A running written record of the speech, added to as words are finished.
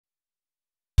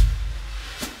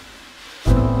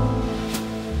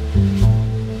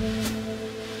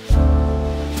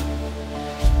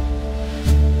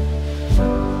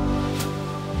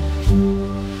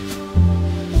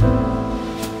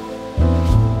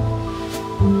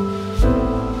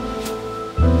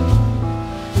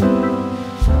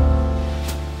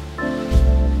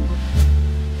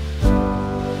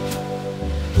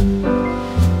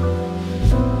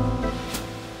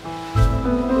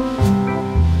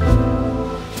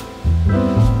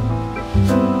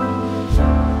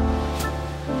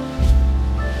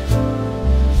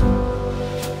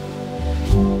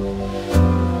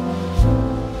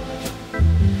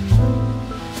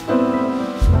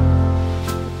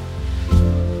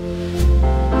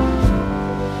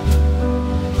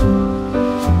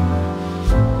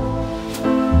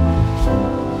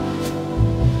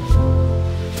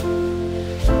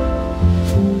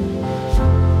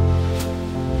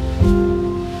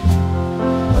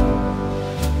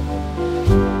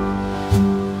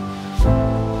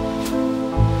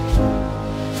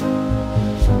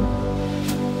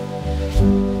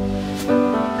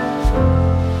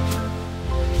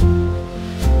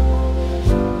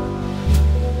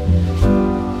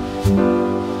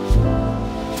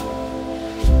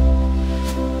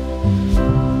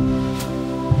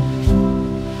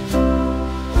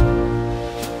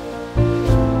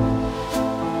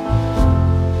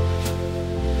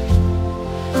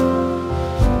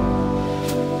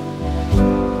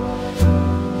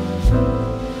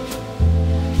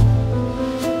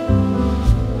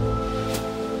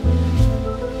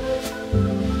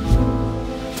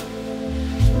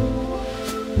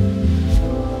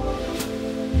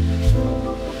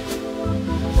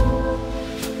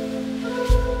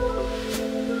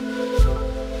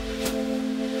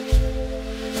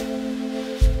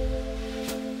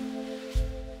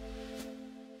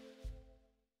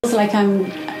feels like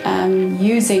I'm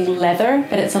using leather,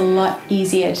 but it's a lot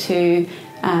easier to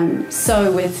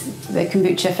sew with the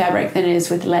kombucha fabric than it is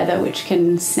with leather, which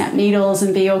can snap needles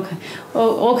and be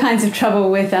all kinds of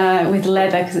trouble with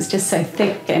leather because it's just so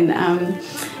thick, and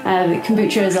the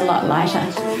kombucha is a lot lighter.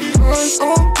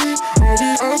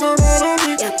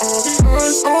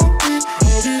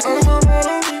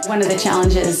 One of the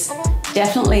challenges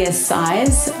definitely is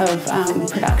size of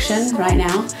production right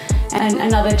now. And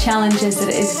another challenge is that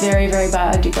it is very, very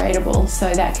biodegradable,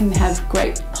 so that can have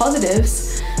great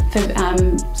positives for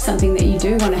something that you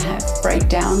do want to have break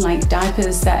down, like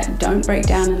diapers that don't break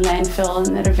down in landfill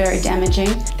and that are very damaging.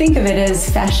 Think of it as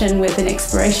fashion with an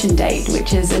expiration date,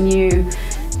 which is a new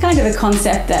kind of a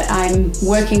concept that I'm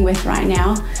working with right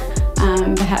now.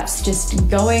 Perhaps just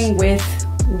going with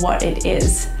what it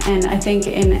is. And I think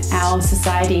in our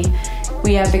society,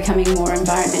 we are becoming more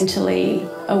environmentally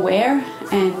aware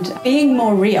and being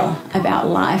more real about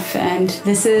life. And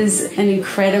this is an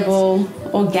incredible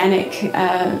organic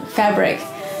fabric.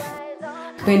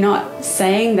 We're not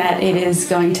saying that it is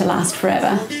going to last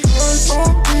forever.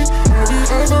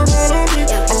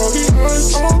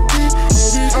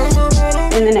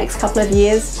 In the next couple of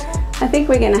years, I think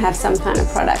we're going to have some kind of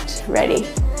product ready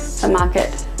for market.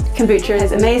 Kombucha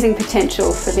has amazing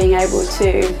potential for being able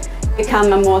to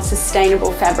become a more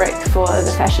sustainable fabric for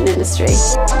the fashion industry.